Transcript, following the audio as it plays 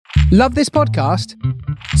Love this podcast?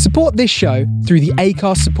 Support this show through the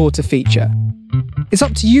Acast supporter feature. It's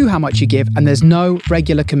up to you how much you give, and there's no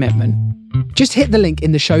regular commitment. Just hit the link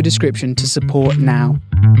in the show description to support now.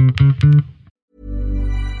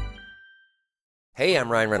 Hey, I'm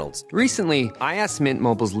Ryan Reynolds. Recently, I asked Mint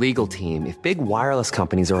Mobile's legal team if big wireless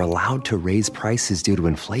companies are allowed to raise prices due to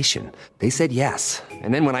inflation. They said yes.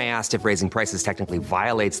 And then when I asked if raising prices technically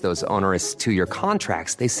violates those onerous 2-year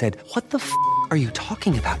contracts, they said, "What the f*** are you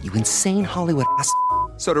talking about, you insane Hollywood ass f-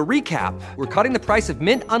 So to recap, we're cutting the price of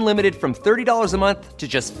Mint Unlimited from $30 a month to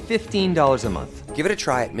just $15 a month. Give it a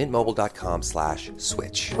try at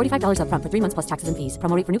mintmobile.com/switch. $45 up front for 3 months plus taxes and fees.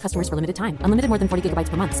 Promo rate for new customers for limited time. Unlimited more than 40 gigabytes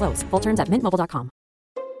per month. Slows full terms at mintmobile.com.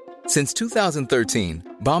 Since 2013,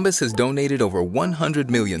 Bombas has donated over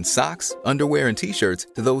 100 million socks, underwear, and T-shirts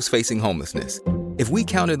to those facing homelessness. If we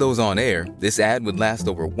counted those on air, this ad would last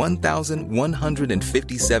over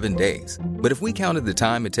 1,157 days. But if we counted the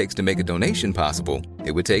time it takes to make a donation possible,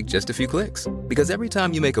 it would take just a few clicks. Because every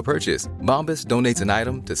time you make a purchase, Bombas donates an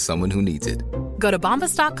item to someone who needs it. Go to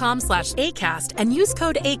bombas.com/ACAST and use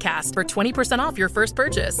code ACAST for 20% off your first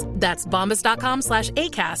purchase. That's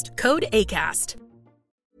bombas.com/ACAST, code ACAST.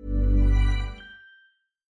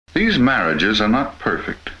 These marriages are not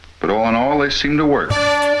perfect, but all in all, they seem to work.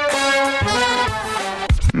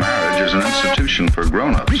 Marriage is an institution for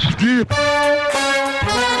grown-ups.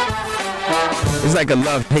 It's like a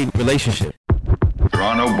love-hate relationship. There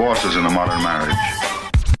are no bosses in a modern marriage.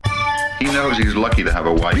 He knows he's lucky to have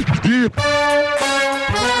a wife.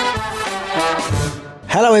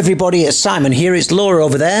 Hello everybody, it's Simon here, it's Laura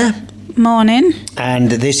over there. Morning.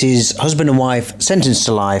 And this is Husband and Wife Sentenced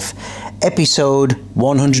to Life, episode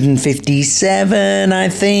 157, I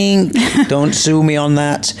think. Don't sue me on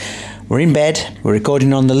that. We're in bed, we're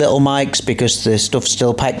recording on the little mics because the stuff's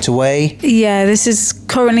still packed away. Yeah, this has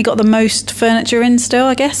currently got the most furniture in still,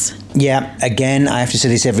 I guess. Yeah, again, I have to say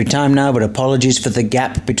this every time now, but apologies for the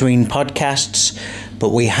gap between podcasts.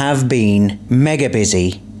 But we have been mega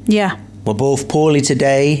busy. Yeah. We're both poorly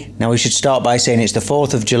today. Now, we should start by saying it's the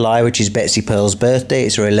 4th of July, which is Betsy Pearl's birthday.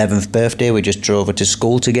 It's her 11th birthday. We just drove her to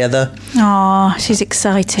school together. Oh, she's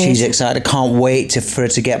excited. She's excited. I can't wait for her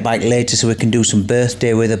to get back later so we can do some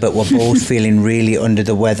birthday with her, but we're both feeling really under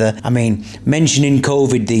the weather. I mean, mentioning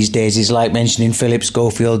COVID these days is like mentioning Philip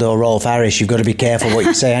Schofield or Rolf Harris. You've got to be careful what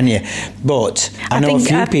you say, haven't you? But I know a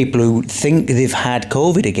few people who think they've had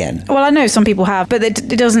COVID again. Well, I know some people have, but it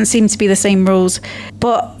doesn't seem to be the same rules.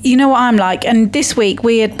 But you know what I'm like, and this week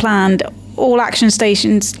we had planned all action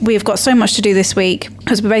stations. We've got so much to do this week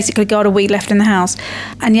because we basically got a week left in the house.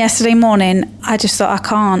 And yesterday morning, I just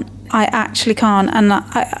thought, I actually can't. And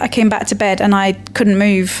I came back to bed and I couldn't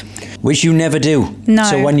move. Which you never do. No.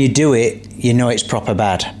 So when you do it, you know it's proper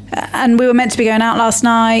bad. And we were meant to be going out last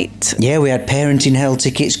night. Yeah, we had parenting hell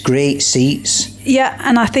tickets, great seats. Yeah,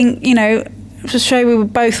 and I think, you know, it was a show we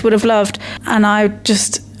both would have loved. And I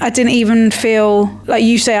didn't even feel, like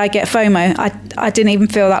you say, I get FOMO. I didn't even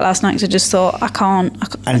feel that last night because I just thought, I can't.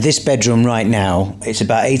 And this bedroom right now, it's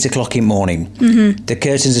about 8 o'clock in the morning. Mm-hmm. The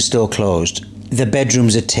curtains are still closed. The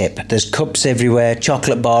bedroom's a tip. There's cups everywhere,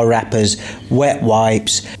 chocolate bar wrappers, wet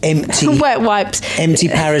wipes, empty... wet wipes. Empty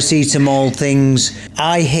paracetamol things.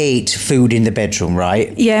 I hate food in the bedroom,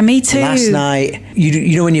 right? Yeah, me too. Last night,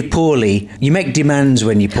 you know when you're poorly, you make demands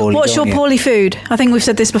when you're poorly, What's your poorly food? I think we've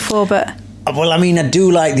said this before, but... Well, I mean, I do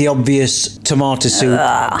like the obvious tomato soup,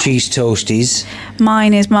 cheese toasties.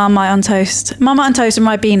 Mine is Marmite on toast. Marmite on toast and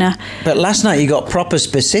Ribena. But last night you got proper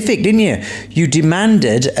specific, didn't you? You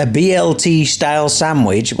demanded a BLT-style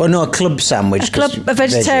sandwich. Well, no, a club sandwich. A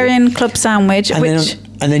vegetarian club sandwich, and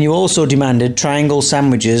then you also demanded triangle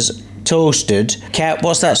sandwiches, toasted.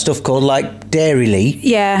 What's that stuff called? Like Dairyly?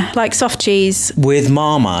 Yeah, like soft cheese. With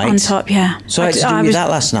Marmite. On top, yeah. So I had to do with that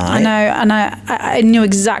last night. I know, and I knew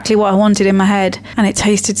exactly what I wanted in my head, and it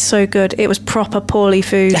tasted so good. It was proper poorly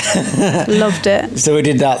food. Loved it. So we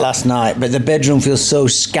did that last night, but the bedroom feels so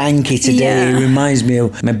skanky today. Yeah. It reminds me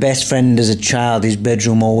of my best friend as a child. His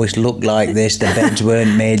bedroom always looked like this. The beds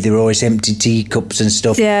weren't made. There were always empty teacups and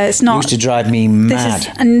stuff. Yeah, it's not. It used to drive me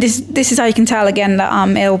mad. This is how you can tell again that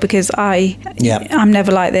I'm ill, because I'm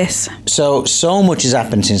never like this. So much has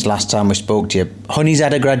happened since last time we spoke to you. Honey's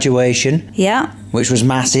had a graduation. Yeah. Which was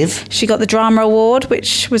massive. She got the drama award,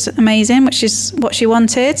 which was amazing, which is what she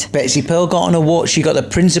wanted. Betsy Pearl got an award. She got the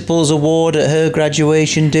Principal's Award at her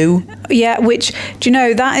graduation due. Yeah, which, do you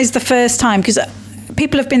know, that is the first time, because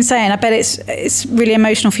people have been saying, I bet it's really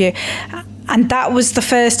emotional for you. And that was the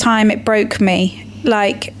first time it broke me.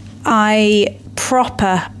 Like, I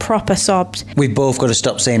proper sobbed. We've both got to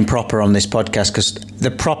stop saying proper on this podcast because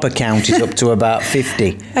the proper count is up to about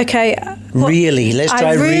 50. Okay, Really? Let's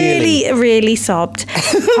try really. I really sobbed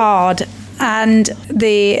hard. And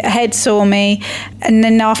the head saw me, and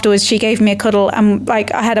then afterwards she gave me a cuddle, and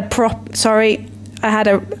like I had a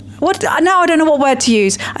what? Now I don't know what word to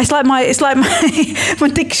use. It's like my my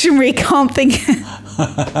dictionary can't think.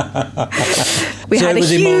 We had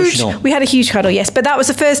a huge cuddle, yes, but that was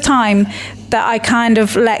the first time that I kind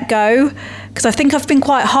of let go, because I think I've been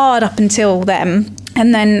quite hard up until then.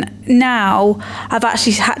 And then now I've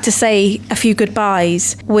actually had to say a few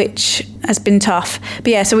goodbyes, which has been tough. But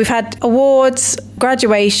yeah, so we've had awards,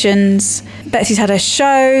 graduations, Betsy's had her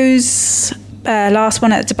shows, last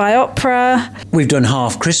one at the Dubai Opera. We've done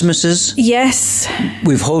half Christmases. Yes.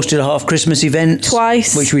 We've hosted a half Christmas event.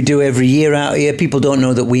 Twice. Which we do every year out here. People don't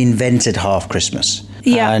know that we invented half Christmas.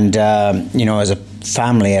 Yeah. And, as a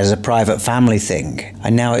family, as a private family thing.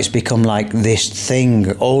 And now it's become like this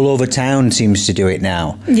thing. All over town seems to do it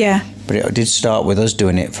now. Yeah. But it did start with us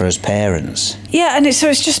doing it for us parents. Yeah, and it's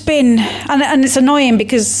just been... And it's annoying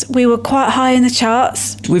because we were quite high in the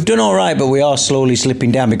charts. We've done all right, but we are slowly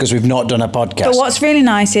slipping down because we've not done a podcast. But what's really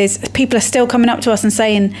nice is people are still coming up to us and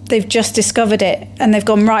saying they've just discovered it and they've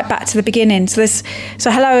gone right back to the beginning. So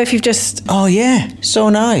hello if you've just... Oh, yeah. So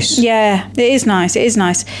nice. Yeah, it is nice. It is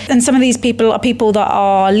nice. And some of these people are people that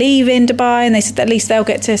are leaving Dubai, and they said at least they'll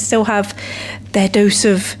get to still have their dose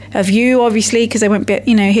of you, obviously, because they won't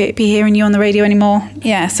be hearing you on the radio anymore.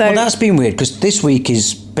 Yeah, so... Well, that's been weird, because this week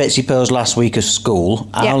is Betsy Pearl's last week of school,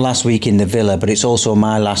 our last week in the villa, but it's also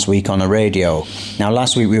my last week on the radio. Now,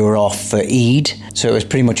 last week we were off for Eid, so it was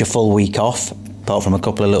pretty much a full week off, apart from a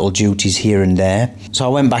couple of little duties here and there. So I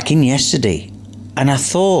went back in yesterday, and I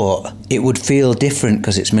thought it would feel different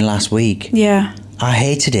because it's my last week. Yeah. I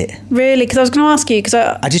hated it. Really? Because I was going to ask you, because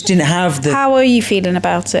I just didn't have the... How are you feeling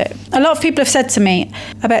about it? A lot of people have said to me,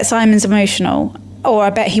 I bet Simon's emotional, or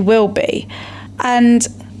I bet he will be. And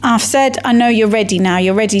I've said, I know you're ready now.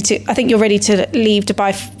 I think you're ready to leave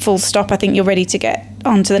Dubai full stop. I think you're ready to get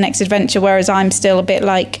on to the next adventure, whereas I'm still a bit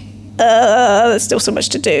like, there's still so much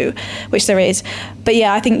to do, which there is. But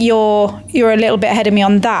yeah, I think you're a little bit ahead of me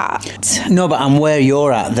on that. No, but I'm where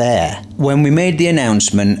you're at there. When we made the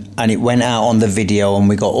announcement and it went out on the video and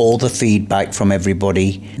we got all the feedback from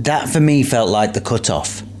everybody, that for me felt like the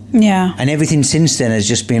cutoff. Yeah. And everything since then has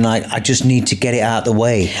just been like, I just need to get it out of the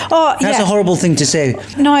way. Oh, That's a horrible thing to say.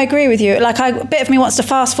 No, I agree with you. Like, a bit of me wants to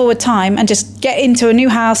fast forward time and just get into a new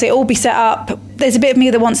house, it all be set up. There's a bit of me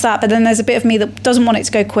that wants that, but then there's a bit of me that doesn't want it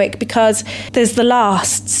to go quick because there's the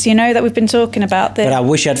lasts, that we've been talking about. But I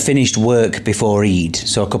wish I'd finished work before Eid,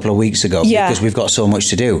 so a couple of weeks ago, because we've got so much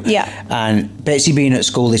to do. Yeah. And Betsy being at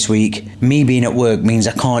school this week, me being at work means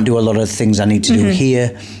I can't do a lot of things I need to do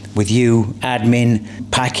here with you,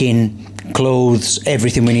 admin, packing, clothes,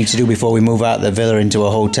 everything we need to do before we move out of the villa into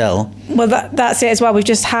a hotel. Well, that's it as well. We've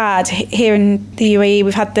just had, here in the UAE,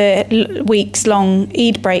 we've had the weeks-long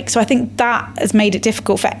Eid break. So I think that has made it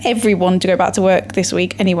difficult for everyone to go back to work this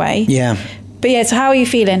week anyway. Yeah. But yeah, so how are you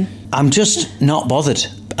feeling? I'm just not bothered.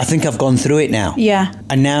 I think I've gone through it now. Yeah.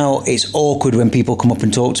 And now it's awkward when people come up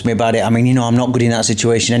and talk to me about it. I mean, I'm not good in that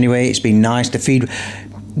situation anyway. It's been nice to feed.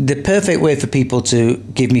 The perfect way for people to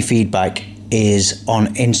give me feedback is on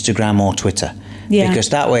Instagram or Twitter. Yeah. Because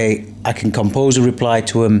that way I can compose a reply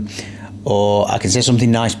to them or I can say something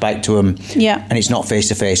nice back to them. Yeah. And it's not face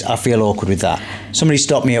to face. I feel awkward with that. Somebody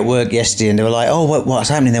stopped me at work yesterday and they were like, oh, what's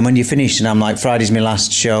happening then? When do you finish? And I'm like, Friday's my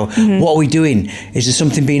last show. What are we doing? Is there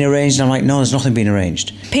something being arranged? And I'm like, no, there's nothing being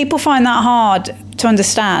arranged. People find that hard to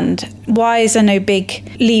understand. Why is there no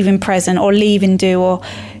big leaving present or leaving do or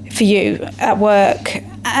for you at work?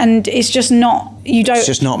 And it's just not, it's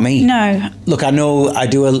just not me. No. Look, I know I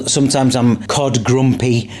do sometimes I'm cod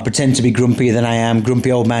grumpy, pretend to be grumpier than I am,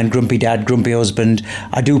 grumpy old man, grumpy dad, grumpy husband.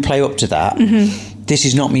 I do play up to that. This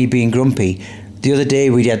is not me being grumpy. The other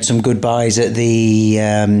day we had some goodbyes at the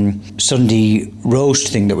Sunday roast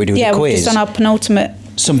thing that we do, the quiz. Yeah, we've just done our penultimate.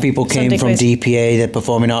 Some people came from DPA, the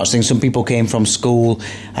performing arts thing. Some people came from school,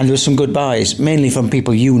 and there were some goodbyes, mainly from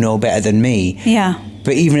people you know better than me. Yeah.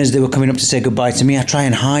 But even as they were coming up to say goodbye to me, I try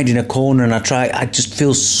and hide in a corner and I just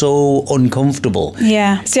feel so uncomfortable.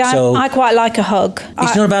 Yeah. See, I quite like a hug.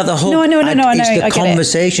 It's not about the hug. No, it's the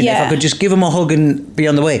conversation. Yeah. If I could just give them a hug and be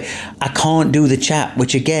on the way. I can't do the chat,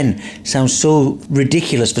 which again sounds so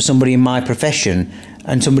ridiculous for somebody in my profession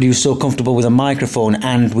and somebody who's so comfortable with a microphone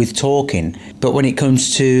and with talking. But when it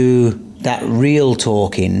comes to that real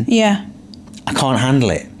talking, I can't handle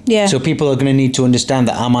it. Yeah. So people are going to need to understand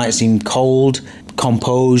that I might seem cold,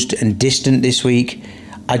 composed and distant this week.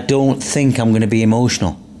 I don't think I'm going to be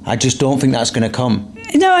emotional. I just don't think that's going to come.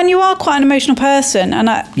 No, and you are quite an emotional person,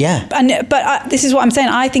 but this is what I'm saying.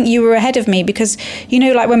 I think you were ahead of me because, you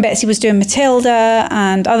know, like when Betsy was doing Matilda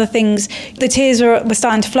and other things, the tears were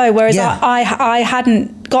starting to flow. Whereas I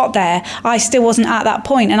hadn't got there. I still wasn't at that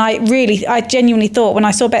point, and I genuinely thought when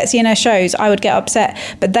I saw Betsy in her shows, I would get upset.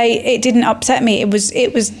 But it didn't upset me. It was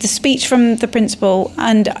the speech from the principal,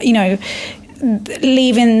 and you know,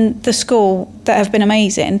 leaving the school that have been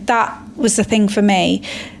amazing. That was the thing for me,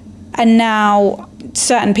 and now.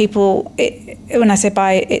 Certain people, when I say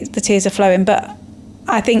bye, the tears are flowing. But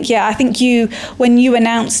I think you, when you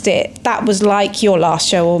announced it, that was like your last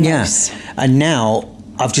show almost. Yeah, and now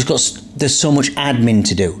I've just got, there's so much admin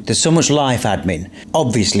to do. There's so much life admin.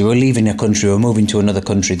 Obviously, we're leaving a country, we're moving to another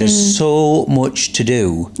country. There's so much to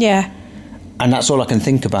do. Yeah. And that's all I can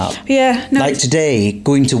think about. Yeah. No. Like today,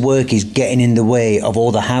 going to work is getting in the way of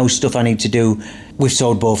all the house stuff I need to do. We've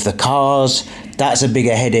sold both the cars. That's a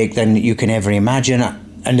bigger headache than you can ever imagine.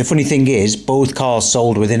 And the funny thing is, both cars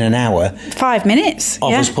sold within an hour. 5 minutes.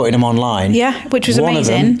 Of us putting them online. Yeah, which was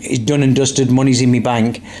amazing. One of them is done and dusted, money's in my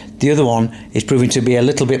bank. The other one is proving to be a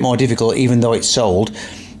little bit more difficult, even though it's sold.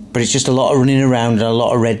 But it's just a lot of running around and a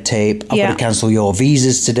lot of red tape. I've got to cancel your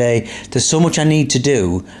visas today. There's so much I need to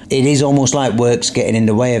do. It is almost like work's getting in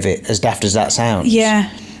the way of it, as daft as that sounds.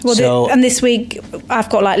 Yeah. Well, and this week I've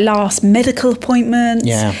got like last medical appointments.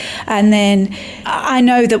 Yeah. And then I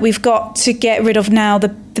know that we've got to get rid of now the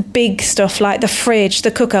big stuff like the fridge,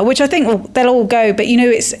 the cooker, which I think they'll all go. But, you know,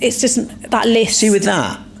 it's just that list. See, with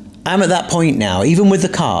that, I'm at that point now, even with the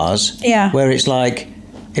cars, where it's like,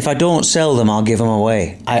 if I don't sell them, I'll give them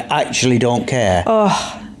away. I actually don't care.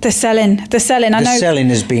 Oh, the selling. I know. The selling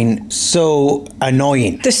has been so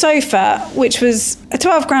annoying. The sofa, which was a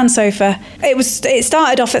 12 grand sofa, it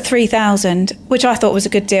started off at 3,000, which I thought was a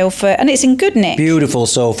good deal and it's in good nick. Beautiful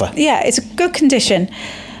sofa. Yeah, it's a good condition.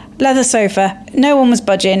 Leather sofa. No one was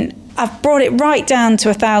budging. I've brought it right down to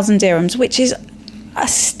 1,000 dirhams, which is a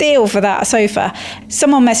steal for that sofa.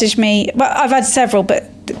 Someone messaged me, well, I've had several, but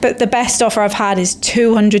the best offer I've had is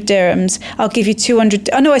 200 dirhams. I'll give you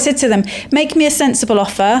 200. Oh no, I said to them, make me a sensible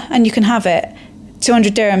offer and you can have it.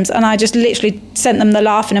 200 dirhams. And I just literally sent them the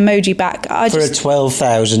laughing emoji back. For a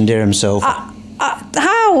 12,000 dirham sofa.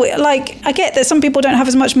 How? Like, I get that some people don't have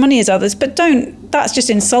as much money as others, but that's just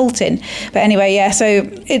insulting. But anyway, yeah, so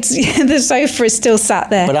the sofa is still sat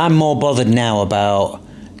there. But I'm more bothered now about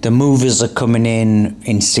the movers are coming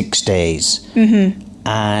in 6 days. Mm-hmm.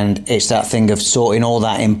 And it's that thing of sorting all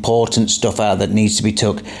that important stuff out that needs to be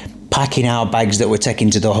took, packing our bags that we're taking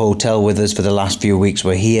to the hotel with us for the last few weeks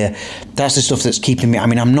we're here. That's the stuff that's keeping me. I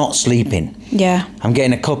mean, I'm not sleeping. Yeah. I'm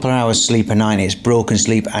getting a couple of hours sleep a night. It's broken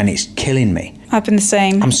sleep and it's killing me. I've been the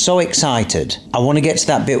same. I'm so excited. I want to get to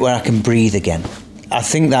that bit where I can breathe again. I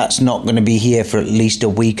think that's not going to be here for at least a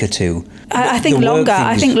week or two. I think longer.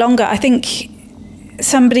 I think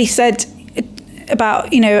somebody said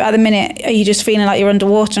about, you know, at the minute, are you just feeling like you're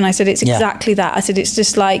underwater? And I said, it's exactly that. I said, it's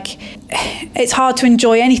just like, it's hard to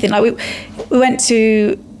enjoy anything. Like we went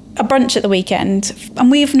to a brunch at the weekend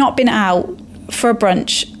and we've not been out for a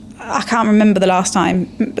brunch. I can't remember the last time,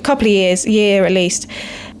 a couple of years, a year at least.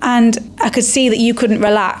 And I could see that you couldn't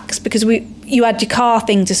relax because you had your car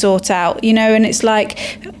thing to sort out, you know, and it's like,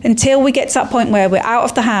 until we get to that point where we're out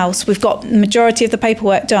of the house, we've got the majority of the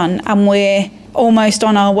paperwork done and we're almost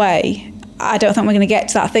on our way, I don't think we're going to get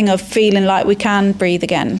to that thing of feeling like we can breathe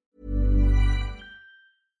again.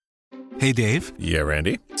 Hey, Dave. Yeah,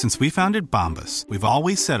 Randy. Since we founded Bombas, we've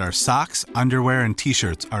always said our socks, underwear, and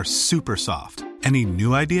T-shirts are super soft. Any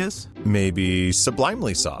new ideas? Maybe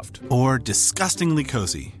sublimely soft. Or disgustingly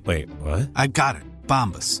cozy. Wait, what? I got it.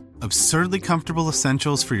 Bombas. Absurdly comfortable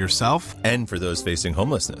essentials for yourself and for those facing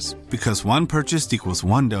homelessness. Because one purchased equals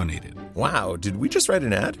one donated. Wow, did we just write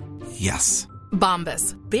an ad? Yes.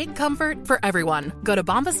 Bombas. Big comfort for everyone. Go to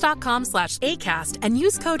bombas.com/ACAST and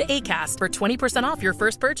use code ACAST for 20% off your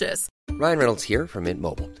first purchase. Ryan Reynolds here from Mint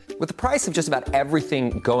Mobile. With the price of just about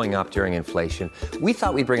everything going up during inflation, we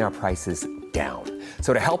thought we'd bring our prices down.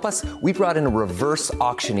 So to help us, we brought in a reverse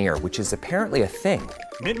auctioneer, which is apparently a thing.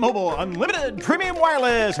 Mint Mobile Unlimited Premium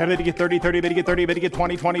Wireless. How to get 30, 30, bit to get 30, bit to get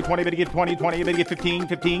 20, 20, 20, bit to get 20, 20, bit to get 15,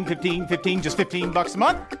 15, 15, 15, just $15 a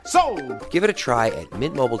month? Sold! Give it a try at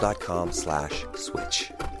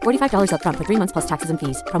mintmobile.com/switch. $45 up front for 3 months plus taxes and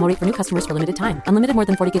fees. Promo rate for new customers for limited time. Unlimited more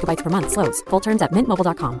than 40 gigabytes per month. Slows full terms at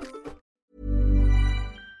mintmobile.com.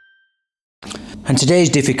 And today's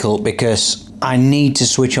difficult because I need to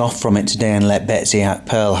switch off from it today and let Betsy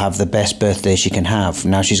Pearl have the best birthday she can have.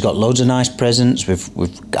 Now she's got loads of nice presents. I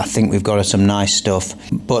think we've got her some nice stuff.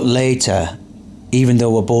 But later, even though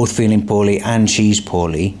we're both feeling poorly and she's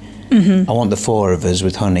poorly, I want the four of us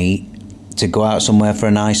with Honey to go out somewhere for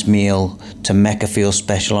a nice meal, to make her feel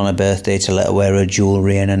special on her birthday, to let her wear her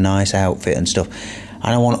jewellery and a nice outfit and stuff.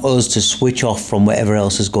 And I want us to switch off from whatever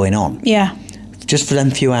else is going on. Yeah. Just for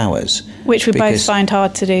them few hours. Which we both find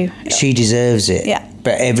hard to do. She deserves it. Yeah.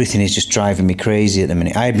 But everything is just driving me crazy at the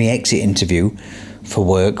minute. I had my exit interview for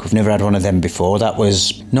work. We've never had one of them before. That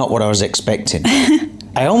was not what I was expecting.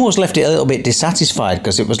 I almost left it a little bit dissatisfied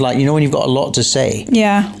because it was like, you know, when you've got a lot to say.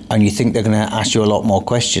 Yeah. And you think they're going to ask you a lot more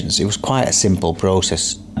questions. It was quite a simple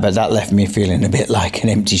process. But that left me feeling a bit like an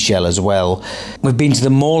empty shell as well. We've been to the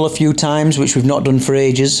mall a few times, which we've not done for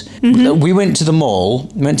ages. Mm-hmm. We went to the mall,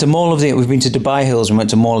 we've been to Dubai Hills and went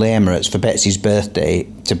to Mall of the Emirates for Betsy's birthday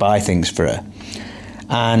to buy things for her.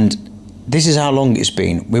 And this is how long it's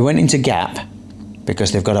been. We went into Gap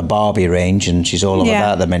because they've got a Barbie range and she's all over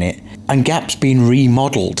that at the minute. And Gap's been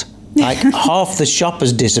remodelled. Like half the shop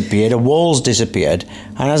has disappeared, a wall's disappeared.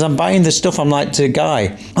 And as I'm buying the stuff, I'm like to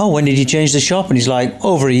Guy, oh, when did you change the shop? And he's like,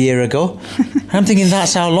 over a year ago. And I'm thinking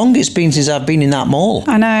that's how long it's been since I've been in that mall.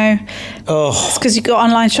 I know. Oh. It's because you've got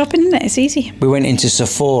online shopping, isn't it? It's easy. We went into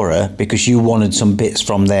Sephora because you wanted some bits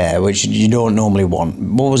from there, which you don't normally want.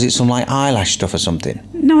 What was it, some like eyelash stuff or something?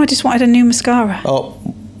 No, I just wanted a new mascara. Oh,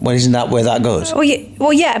 well, isn't that where that goes?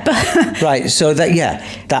 Well, yeah, but... Right, so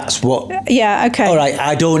that's what... Yeah, okay. All right,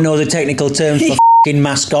 I don't know the technical terms for f***ing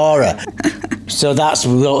mascara. So that's,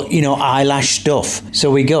 you know, eyelash stuff. So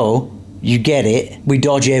we go, you get it, we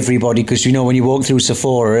dodge everybody, because, you know, when you walk through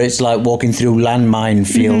Sephora, it's like walking through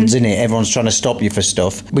landmine fields, isn't it? Everyone's trying to stop you for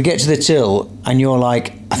stuff. We get to the till, and you're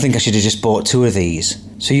like, I think I should have just bought 2 of these.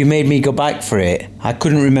 So you made me go back for it. I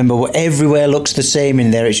couldn't remember what. Everywhere looks the same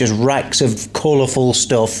in there. It's just racks of colourful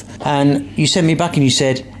stuff. And you sent me back and you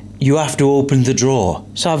said, you have to open the drawer.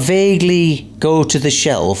 So I vaguely go to the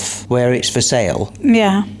shelf where it's for sale.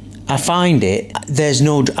 Yeah. I find it.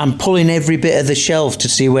 I'm pulling every bit of the shelf to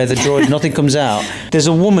see where the drawer is. Nothing comes out. There's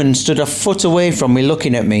a woman stood a foot away from me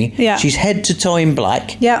looking at me. Yeah. She's head to toe in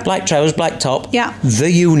black. Yeah. Black trousers, black top. Yeah.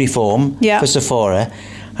 The uniform for Sephora.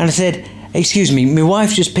 And I said, excuse me, my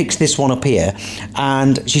wife just picks this one up here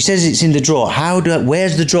and she says it's in the drawer.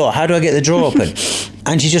 Where's the drawer? How do I get the drawer open?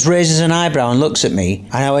 And she just raises an eyebrow and looks at me.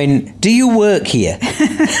 And I went, do you work here?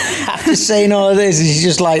 After saying all of this, and she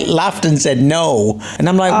just like laughed and said no. And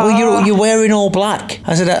I'm like, well, you're wearing all black.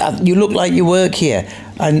 I said, you look like you work here.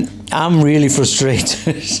 And I'm really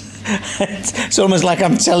frustrated. It's almost like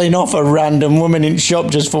I'm telling off a random woman in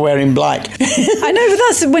shop just for wearing black. I know, but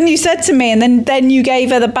that's when you said to me, and then you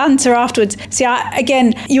gave her the banter afterwards. See,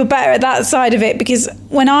 you're better at that side of it, because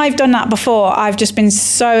when I've done that before, I've just been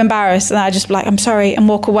so embarrassed and I just like, I'm sorry, and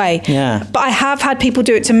walk away. Yeah. But I have had people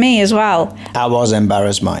do it to me as well. I was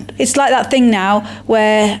embarrassed, mind. It's like that thing now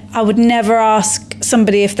where I would never ask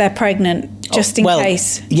somebody if they're pregnant, just in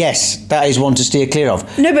case. Yes, that is one to steer clear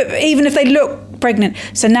of. No, but even if they look pregnant.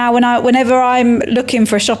 So now whenever I'm looking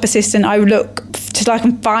for a shop assistant, I look so I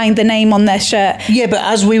can find the name on their shirt. Yeah, but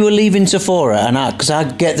as we were leaving Sephora, and because I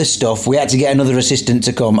get the stuff, we had to get another assistant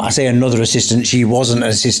to come. I say another assistant, she wasn't an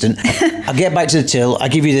assistant. I get back to the till, I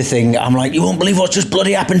give you the thing, I'm like, you won't believe what's just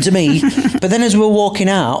bloody happened to me. But then as we were walking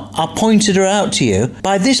out, I pointed her out to you.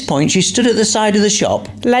 By this point, she stood at the side of the shop.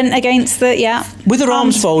 Leant against with her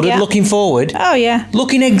arms folded, looking forward. Oh, yeah.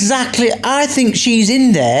 Looking exactly, I think she's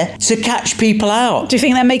in there to catch people out. Do you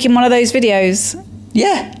think they're making one of those videos?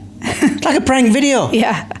 Yeah. Like a prank video.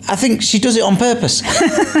 Yeah. I think she does it on purpose.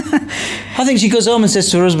 I think she goes home and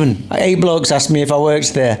says to her husband, 8 blokes asked me if I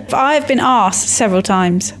worked there. I've been asked several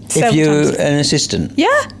times. If you're an assistant? Yeah.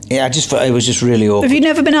 Yeah, I just thought it was just really awkward. Have you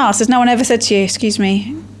never been asked? Has no one ever said to you, excuse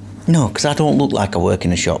me? No, because I don't look like I work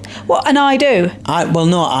in a shop. Well, and I do.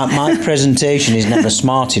 My presentation is never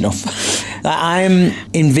smart enough. I'm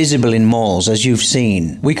invisible in malls, as you've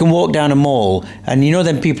seen. We can walk down a mall, and you know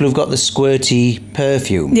them people who've got the squirty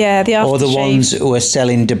perfume? Yeah, the aftershave. Or the ones who are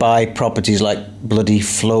selling Dubai properties like bloody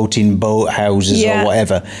floating boat houses or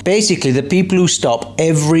whatever. Basically, the people who stop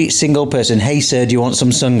every single person, hey sir, do you want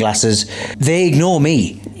some sunglasses? They ignore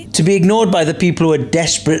me. To be ignored by the people who are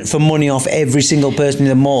desperate for money off every single person in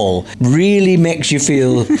the mall really makes you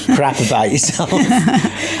feel crap about yourself.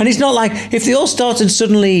 And it's not like, if they all started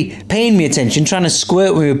suddenly paying me attention, trying to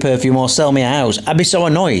squirt me with perfume or sell me a house, I'd be so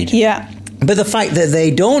annoyed. Yeah. But the fact that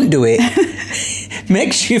they don't do it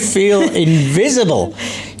makes you feel invisible.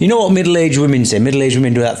 You know what middle-aged women say? Middle-aged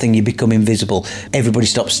women do that thing, you become invisible. Everybody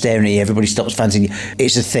stops staring at you, everybody stops fancying you.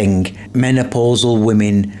 It's a thing. Menopausal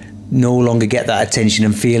women no longer get that attention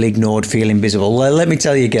and feel ignored, feel invisible. Well, let me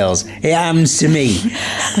tell you, girls, it happens to me.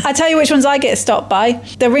 I tell you which ones I get stopped by.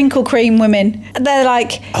 The wrinkle cream women. They're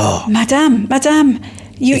like, Madame,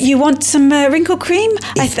 you want some wrinkle cream?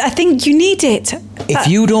 I think you need it. If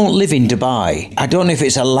you don't live in Dubai, I don't know if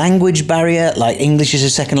it's a language barrier, like English is a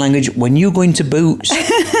second language. When you go into Boots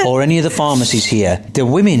or any of the pharmacies here, the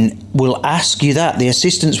women will ask you that. The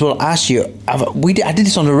assistants will ask you. I did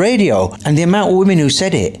this on the radio, and the amount of women who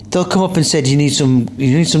said it, they'll come up and said, "You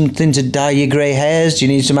need something to dye your grey hairs. Do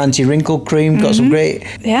you need some anti-wrinkle cream? Got some great."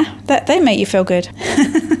 Yeah, they make you feel good.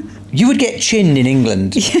 You would get chinned in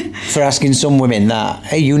England for asking some women that,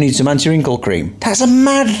 "Hey, you need some anti-wrinkle cream." That's a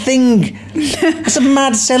mad thing. That's a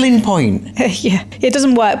mad selling point. Yeah, it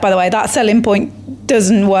doesn't work, by the way. That selling point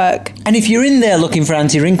doesn't work. And if you're in there looking for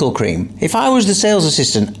anti-wrinkle cream, if I was the sales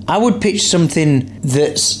assistant, I would pitch something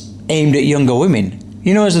that's aimed at younger women,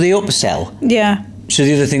 as the upsell. Yeah. So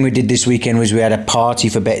the other thing we did this weekend was we had a party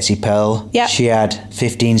for Betsy Pearl. Yeah. She had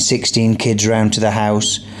 15, 16 kids round to the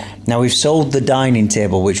house. Now, we've sold the dining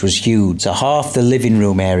table, which was huge, so half the living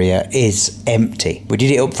room area is empty. We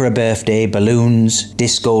did it up for a birthday, balloons,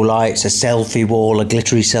 disco lights, a selfie wall, a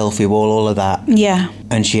glittery selfie wall, all of that. Yeah.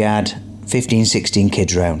 And she had 15, 16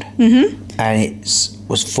 kids round. Mm-hmm. And it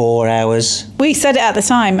was 4 hours. We said it at the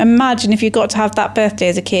time. Imagine if you got to have that birthday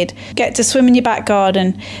as a kid, get to swim in your back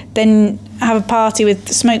garden, then have a party with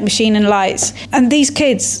the smoke machine and lights. And these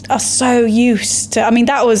kids are so used to... I mean,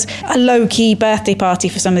 that was a low-key birthday party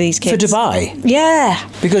for some of these kids. For Dubai? Yeah.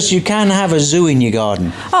 Because you can have a zoo in your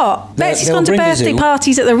garden. Oh, Betsy's gone to birthday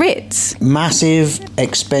parties at the Ritz. Massive,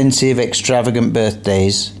 expensive, extravagant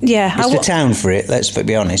birthdays. Yeah. It's the town for it, let's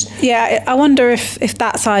be honest. Yeah, I wonder if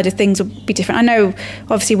that side of things will be different. I know,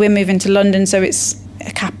 obviously, we're moving to London, so it's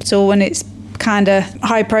a capital and it's kind of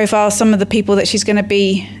high profile. Some of the people that she's going to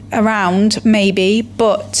be around, maybe,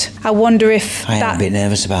 but I wonder if I am a bit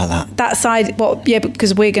nervous about that. That side,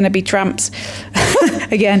 because we're going to be tramps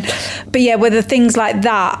again. But yeah, whether things like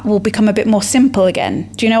that will become a bit more simple again.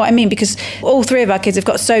 Do you know what I mean? Because all three of our kids have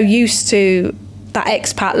got so used to that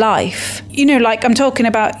expat life. Like I'm talking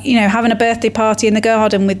about, having a birthday party in the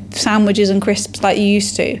garden with sandwiches and crisps like you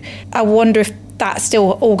used to. I wonder if that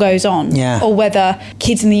still all goes on, or whether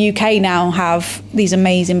kids in the UK now have these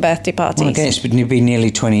amazing birthday parties. Well, again, it's been nearly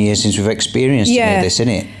 20 years since we've experienced this, isn't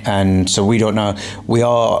it? And so we don't know. We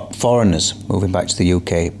are foreigners moving back to the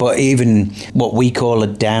UK, but even what we call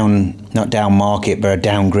not down market, but a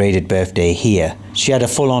downgraded birthday here. She had a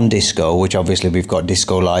full-on disco, which obviously we've got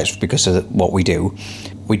disco lights because of what we do.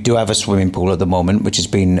 We do have a swimming pool at the moment, which has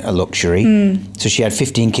been a luxury. So she had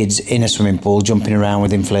 15 kids in a swimming pool, jumping around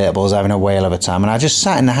with inflatables, having a whale of a time. And I just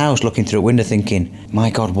sat in the house looking through a window thinking, my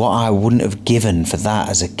God, what I wouldn't have given for that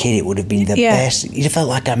as a kid, it would have been the best. You'd have felt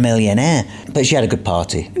like a millionaire. But she had a good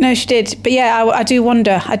party. No, she did. But yeah, I do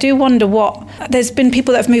wonder what... There's been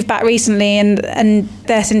people that have moved back recently and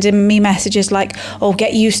they're sending me messages like, oh,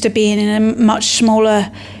 get used to being in a much smaller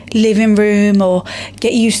living room, or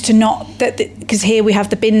get used to because here we have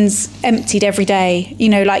the bins emptied every day,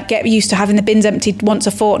 like get used to having the bins emptied once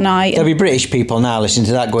a fortnight. There'll be British people now listening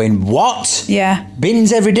to that going, what? Yeah.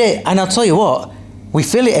 Bins every day. And I'll tell you what, we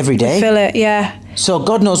fill it every day. We fill it, yeah. So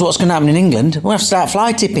God knows what's going to happen in England. We'll have to start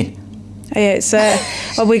fly tipping. Yeah, it's we're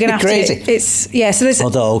going to have crazy. To. It's So there's.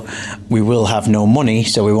 Although we will have no money,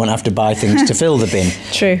 so we won't have to buy things to fill the bin.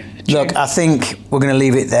 True. Look, I think we're going to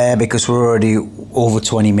leave it there because we're already over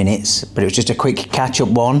 20 minutes. But it was just a quick catch-up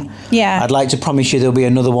one. Yeah. I'd like to promise you there'll be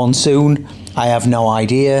another one soon. I have no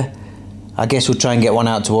idea. I guess we'll try and get one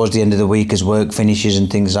out towards the end of the week as work finishes and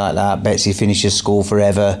things like that. Betsy finishes school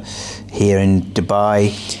forever here in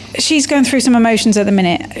Dubai. She's going through some emotions at the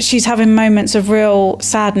minute. She's having moments of real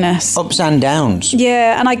sadness. Ups and downs.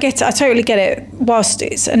 Yeah, and I totally get it. Whilst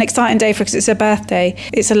it's an exciting day for her because it's her birthday,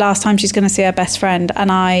 it's the last time she's going to see her best friend.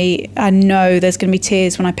 And I know there's going to be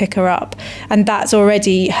tears when I pick her up. And that's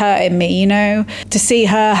already hurting me, to see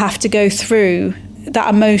her have to go through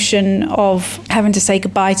that emotion of having to say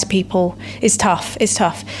goodbye to people is tough. It's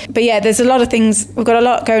tough. But yeah, there's a lot of things. We've got a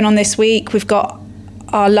lot going on this week. We've got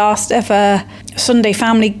our last ever Sunday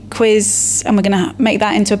family quiz, and we're going to make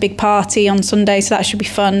that into a big party on Sunday, so that should be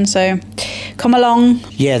fun. So come along.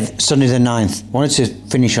 Yeah, Sunday the 9th. I wanted to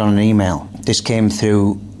finish on an email. This came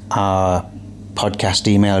through our podcast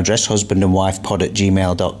email address,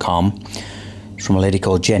 husbandandwifepod@gmail.com. It's from a lady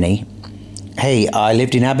called Jenny. Hey, I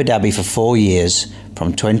lived in Abu Dhabi for 4 years,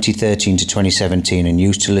 from 2013 to 2017, and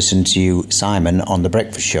used to listen to you, Simon, on The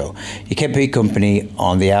Breakfast Show. You kept me company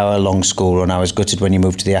on the hour-long school run. I was gutted when you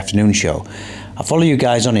moved to the afternoon show. I follow you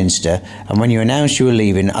guys on Insta, and when you announced you were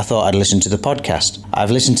leaving, I thought I'd listen to the podcast. I've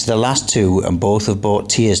listened to the last 2 and both have brought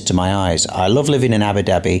tears to my eyes. I love living in Abu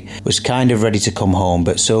Dhabi, was kind of ready to come home,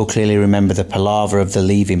 but so clearly remember the palaver of the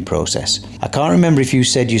leaving process. I can't remember if you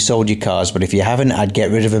said you sold your cars, but if you haven't, I'd get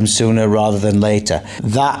rid of them sooner rather than later.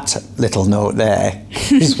 That little note there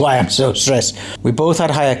is why I'm so stressed. We both had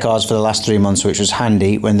hire cars for the last 3 months, which was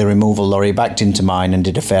handy when the removal lorry backed into mine and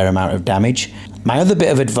did a fair amount of damage. My other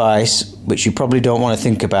bit of advice, which you probably don't want to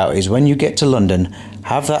think about, is when you get to London,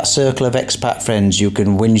 have that circle of expat friends you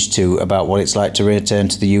can whinge to about what it's like to return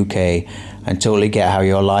to the UK and totally get how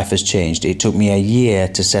your life has changed. It took me a year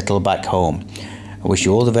to settle back home. I wish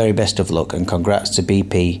you all the very best of luck, and congrats to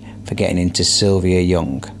BP for getting into Sylvia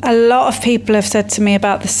Young. A lot of people have said to me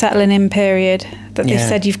about the settling in period, that they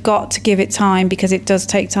said you've got to give it time because it does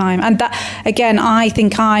take time. And that, again, I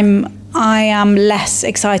think I am less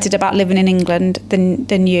excited about living in England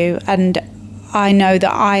than you, and I know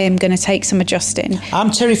that I am going to take some adjusting. I'm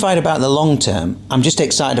terrified about the long term. I'm just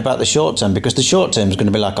excited about the short term, because the short term is going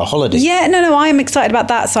to be like a holiday. Yeah, no, I am excited about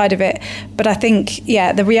that side of it. But I think,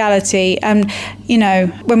 the reality, and,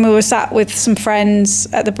 when we were sat with some friends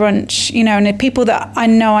at the brunch, and the people that I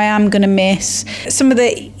know I am going to miss, some of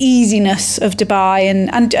the easiness of Dubai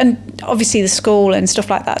and obviously the school and stuff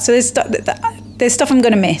like that. So there's stuff I'm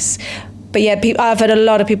going to miss. But I've had a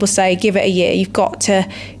lot of people say, give it a year. You've got to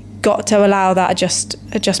allow that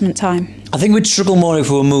adjustment time. I think we'd struggle more if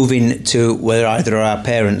we were moving to where either of our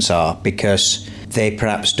parents are, because they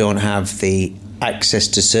perhaps don't have the access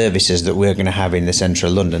to services that we're going to have in the centre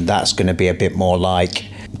of London. That's going to be a bit more like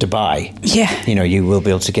Dubai. Yeah. You will be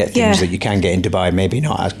able to get things that you can get in Dubai, maybe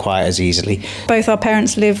not quite as easily. Both our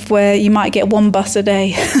parents live where you might get 1 bus a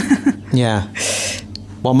day. Yeah.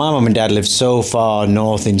 Well, my mum and dad live so far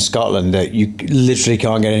north in Scotland that you literally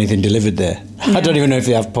can't get anything delivered there. Yeah. I don't even know if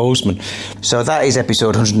they have postmen. So that is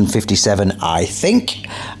episode 157, I think.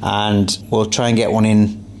 And we'll try and get one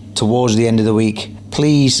in towards the end of the week.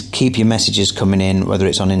 Please keep your messages coming in, whether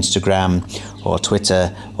it's on Instagram or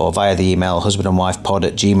Twitter or via the email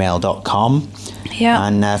husbandandwifepod@gmail.com. Yeah.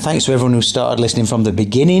 And thanks to everyone who started listening from the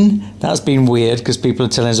beginning. That's been weird because people are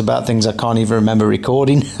telling us about things I can't even remember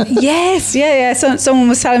recording. Yes, yeah. So, someone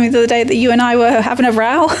was telling me the other day that you and I were having a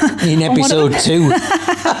row. In episode 2.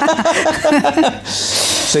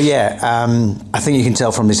 So I think you can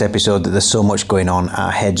tell from this episode that there's so much going on.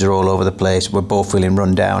 Our heads are all over the place. We're both feeling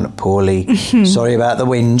run down, poorly. Sorry about the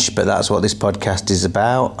whinge, but that's what this podcast is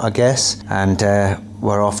about, I guess. And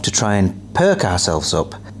we're off to try and perk ourselves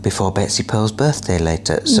up before Betsy Pearl's birthday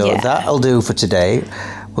later. So that'll do for today.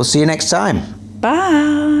 We'll see you next time.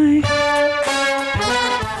 Bye.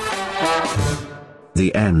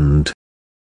 The end.